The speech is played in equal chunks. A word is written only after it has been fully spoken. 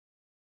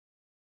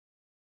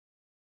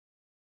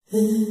Yo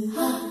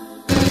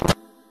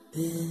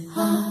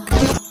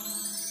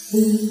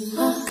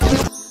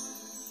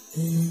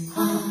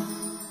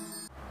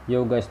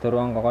guys,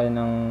 turuan ko kayo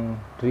ng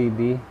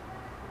 3D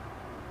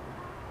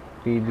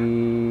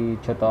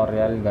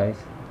tutorial guys.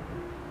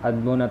 Add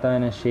muna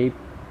tayo ng shape.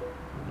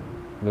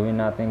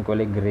 Gawin natin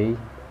kulay gray.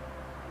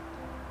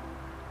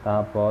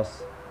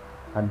 Tapos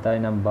add tayo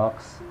ng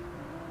box.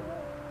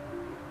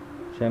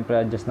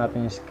 Syempre adjust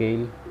natin yung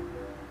scale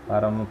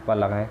para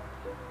mapalaki.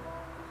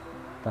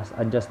 Tapos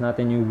adjust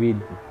natin yung width.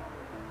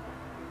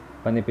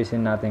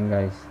 Panipisin natin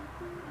guys.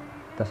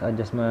 Tapos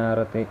adjust muna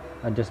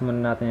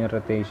natin yung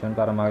rotation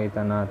para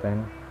makita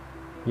natin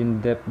yung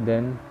depth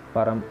din,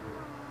 para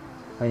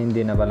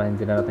hindi na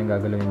natin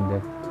gagawin yung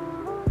depth.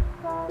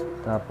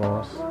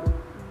 Tapos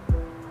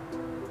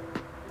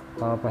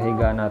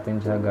papahiga natin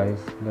siya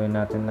guys, gawin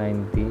natin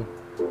 90.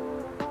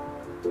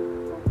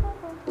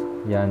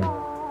 Yan.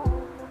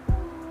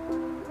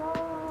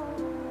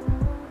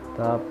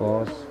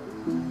 Tapos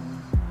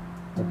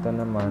ito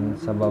naman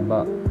sa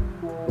baba,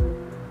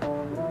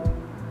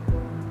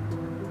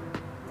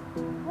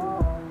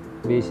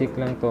 basic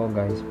lang to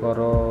guys,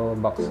 puro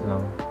box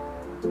lang.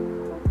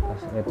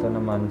 Tapos ito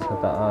naman sa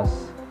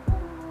taas,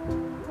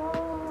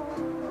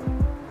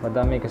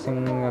 madami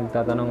kasing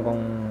nagtatanong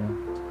kung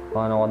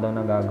paano ko daw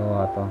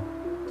nagagawa to.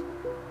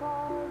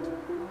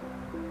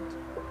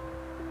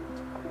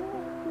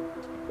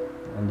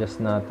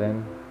 Adjust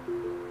natin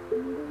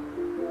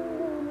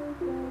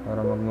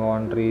para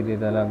magmukhang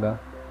 3D talaga.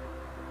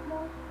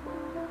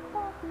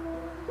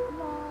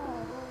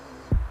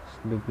 Tapos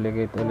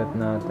duplicate ulit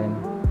natin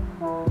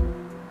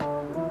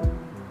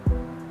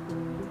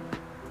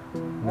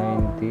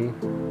 90.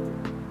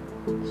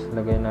 Tapos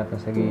lagay natin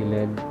sa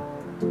gilid.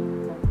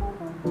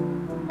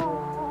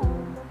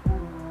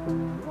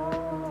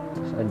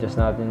 Tapos adjust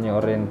natin yung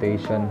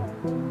orientation.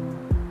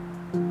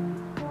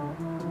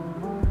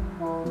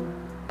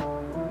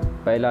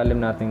 Pailalim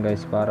natin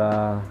guys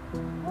para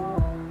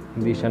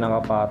hindi siya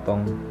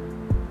nakapatong.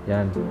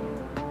 Yan.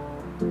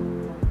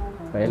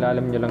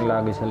 Pailalim nyo lang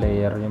lagi sa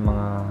layer yung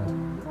mga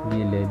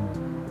gilid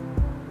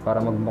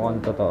para magmukhang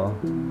totoo.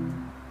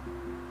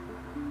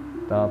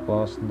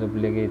 Tapos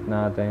duplicate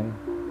natin.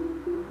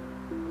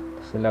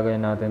 Tapos ilagay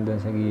natin dun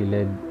sa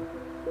gilid.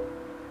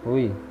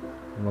 Uy,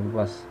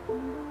 magpas.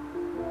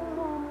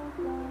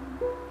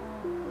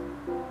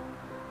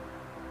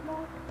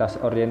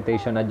 Tapos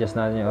orientation, adjust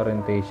natin yung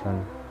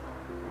orientation.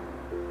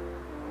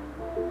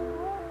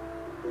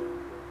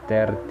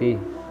 30.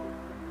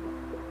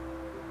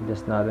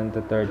 Adjust natin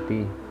to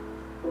 30.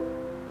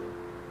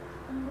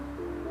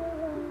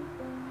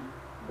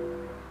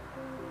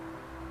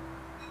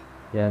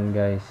 Yan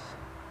guys.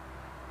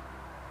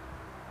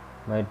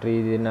 May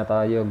 3D na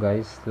tayo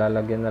guys.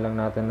 Lalagyan na lang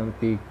natin ng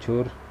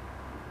picture.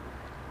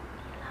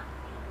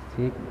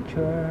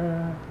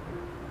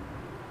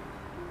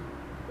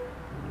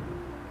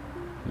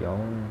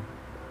 Yung.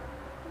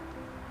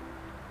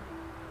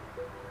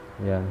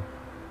 Yan.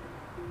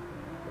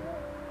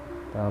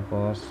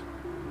 Tapos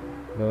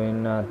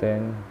gawin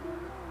natin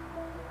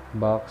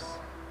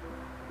box.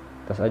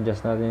 Tapos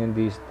adjust natin yung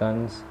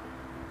distance.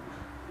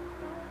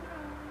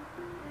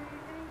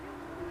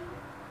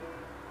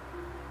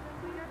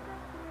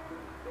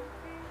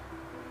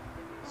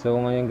 So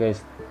ngayon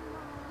guys,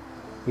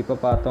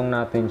 ipapatong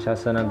natin siya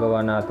sa nagawa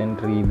natin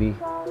 3D.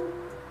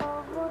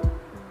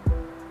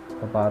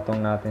 Papatong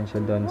natin siya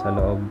doon sa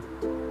loob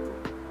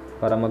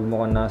para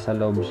magmukhang nasa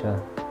loob siya.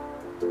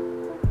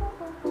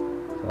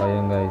 So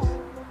ayun guys.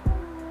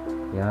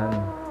 Yan.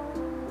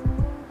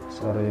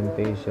 So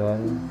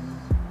orientation.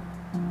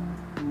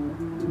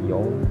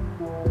 Yung.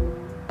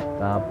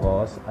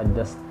 Tapos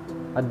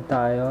add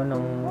tayo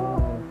ng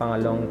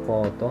pangalawang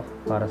photo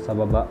para sa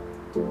baba.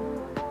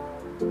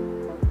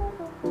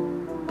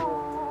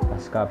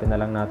 Copy na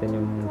lang natin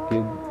yung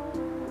cube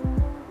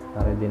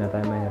para di na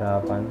tayo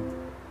mahirapan.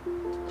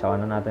 Tsaka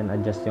na natin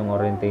adjust yung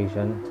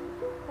orientation.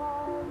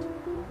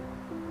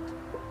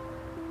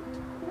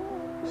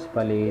 Tapos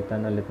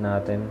palitan ulit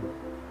natin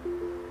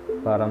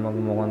para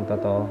magmukhang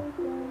totoo.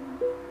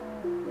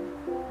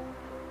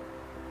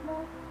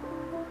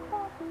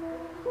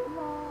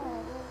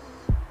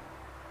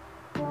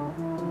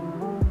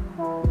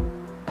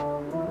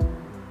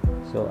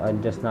 So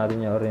adjust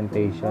natin yung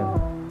orientation.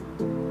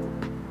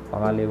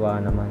 Pakaliwa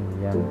naman,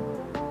 yan.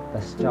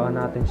 Tapos tsaka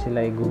natin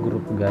sila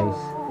i-group guys.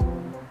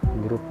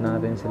 Group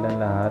natin sila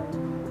lahat.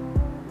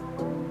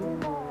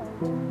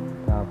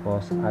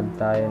 Tapos add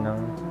tayo ng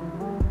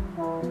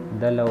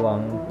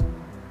dalawang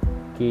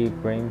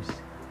keyframes.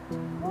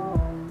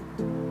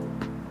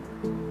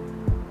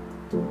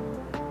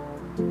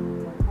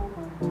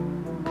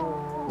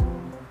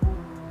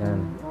 Yan.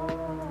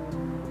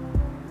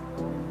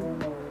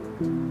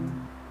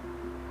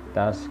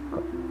 Tapos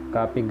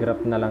copy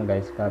graph na lang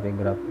guys, copy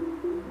graph.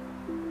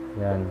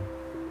 Yan.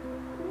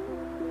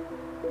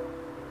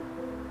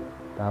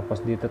 Tapos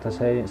dito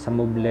sa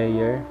move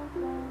layer,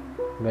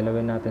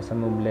 galawin natin sa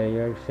move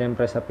layer.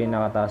 Siyempre sa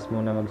pinakataas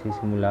muna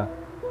magsisimula.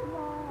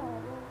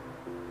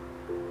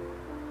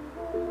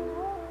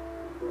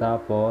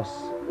 Tapos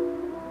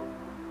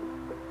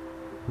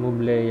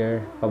move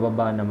layer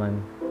pababa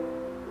naman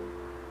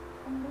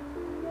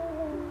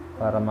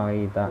para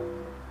makita.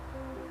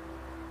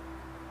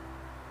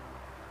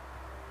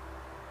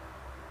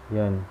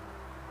 Yan.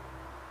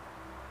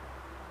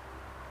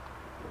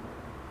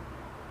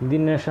 Hindi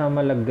na siya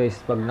malag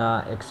guys pag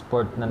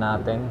na-export na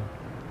natin.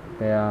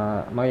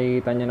 Kaya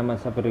makikita nyo naman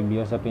sa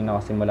preview sa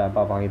pinakasimula,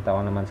 papakita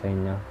ko naman sa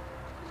inyo.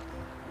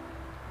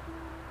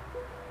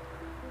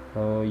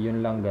 So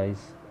yun lang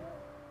guys.